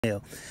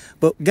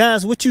But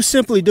guys, what you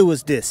simply do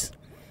is this.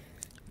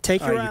 Take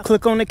your you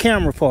click on the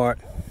camera part.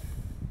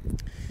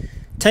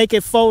 Take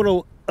a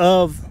photo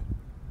of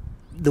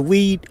the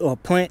weed or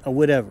plant or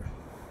whatever.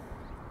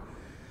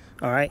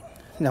 All right.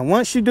 Now,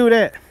 once you do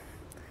that,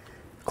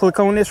 click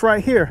on this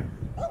right here.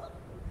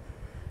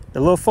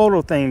 The little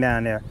photo thing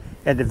down there.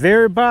 At the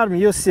very bottom,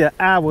 you'll see an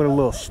eye with a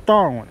little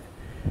star on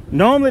it.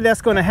 Normally,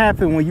 that's going to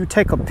happen when you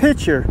take a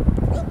picture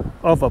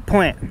of a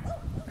plant.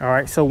 All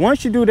right. So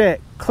once you do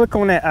that, click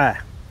on that eye.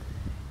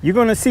 You're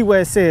going to see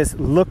where it says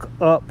look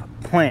up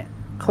plant.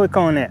 Click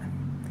on that.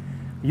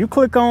 You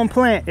click on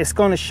plant, it's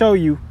going to show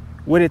you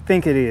what it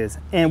think it is.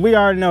 And we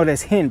already know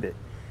that's henbit.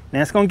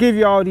 Now it's going to give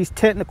you all these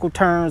technical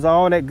terms,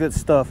 all that good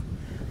stuff.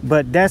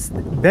 But that's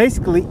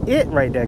basically it right there.